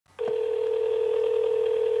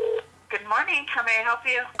Good morning. How may I help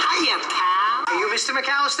you? Hiya, pal. Are you Mr.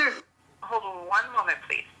 McAllister? Hold on one moment,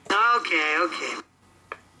 please. Okay.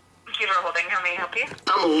 Thank you for holding. How may I help you?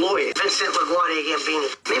 I'm a lawyer, Vincent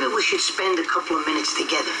Vinny. Maybe we should spend a couple of minutes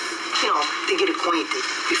together, to get acquainted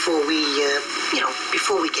before we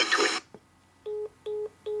get to it.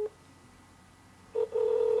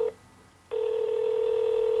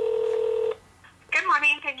 Good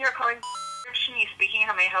morning. Thank you for calling. Shani speaking.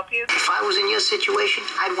 How may I help you? If I was in your situation,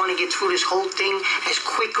 I'd want to get through this whole thing as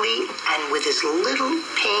quickly and with as little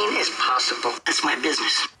pain as possible. That's my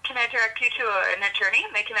business. Can I direct you to an attorney?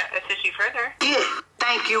 They can assist you further. Yeah,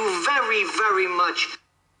 thank you very, very much.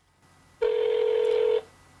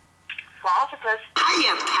 Well, office.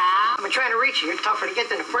 Hiya, pal. I've been trying to reach you. You're tougher to get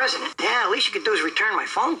than the president. Yeah, at least you could do is return my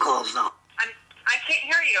phone calls, though. I can't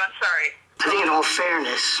hear you. I'm sorry. I think in all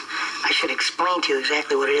fairness, I should explain to you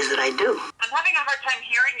exactly what it is that I do. I'm having a hard time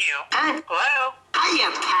hearing you. Huh? Hello? Hiya,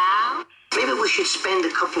 pal. Maybe we should spend a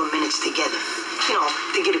couple of minutes together,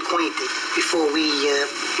 to get acquainted before we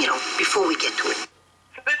get to it.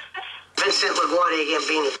 The business? Vincent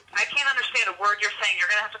Vinny. I can't understand a word you're saying. You're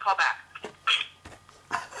going to have to call back.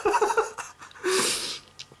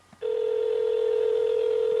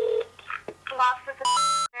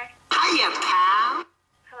 Hiya, pal.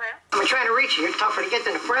 Hello? I've been trying to reach you. You're tougher to get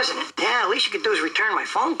than the president. Yeah, at least you could do is return my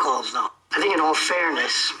phone calls, though. I think in all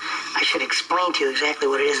fairness, I should explain to you exactly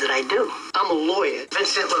what it is that I do. I'm a lawyer,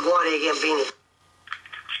 Vincent Vinny.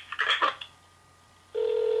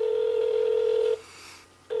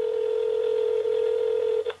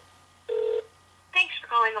 Thanks for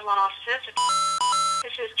calling the law offices.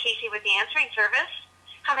 This is Casey with the answering service.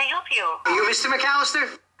 How may I help you? Are you Mr.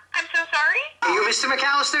 McAllister? I'm so sorry? Are you Mr.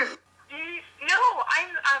 McAllister? No,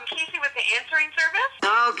 I'm Casey with the answering service.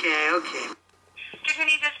 Okay. Did you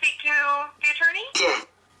need to speak to the attorney? Yeah.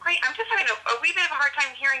 Great, I'm just having a wee bit of a hard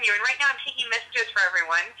time hearing you, and right now I'm taking messages for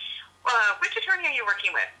everyone. Which attorney are you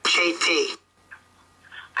working with? JT.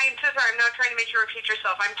 I'm so sorry, I'm not trying to make you repeat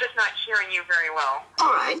yourself. I'm just not hearing you very well.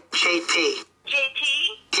 All right, JT. JT?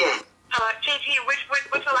 Yeah. JT,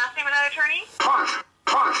 what's the last name of that attorney?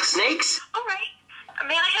 Park. Snakes? All right.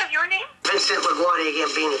 May I have your name? Vincent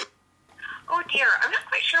Vinny. Oh dear, I'm not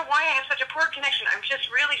quite sure why I have such a poor connection. I'm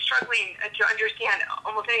just really struggling to understand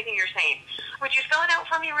almost anything you're saying. Would you spell it out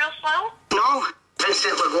for me real slow? No,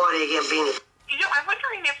 Vincent Vinny. I'm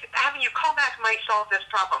wondering if having you call back might solve this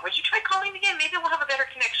problem. Would you try calling again? Maybe we'll have a better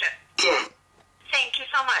connection. Yeah. Thank you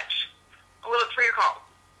so much. We'll look for your call.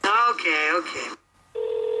 Okay.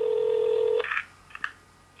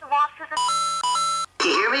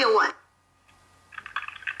 You hear me or what?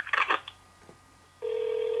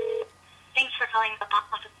 Thanks for calling the law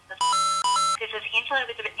office. This is Angela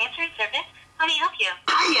with the answering service. How may I help you?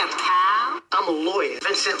 Hiya, pal. I'm a lawyer,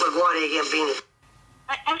 Vincent Vinny.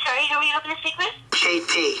 I'm sorry, who are you hoping to speak with?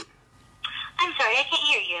 JT. I'm sorry, I can't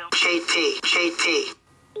hear you. JT.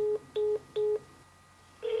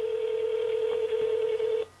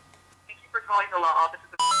 Thank you for calling the law office.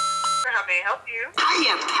 How may I help you?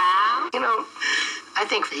 Hiya, pal. I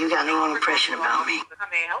think that you got the wrong impression about me. How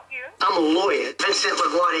may I help you? I'm a lawyer, Vincent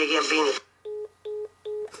Vinny.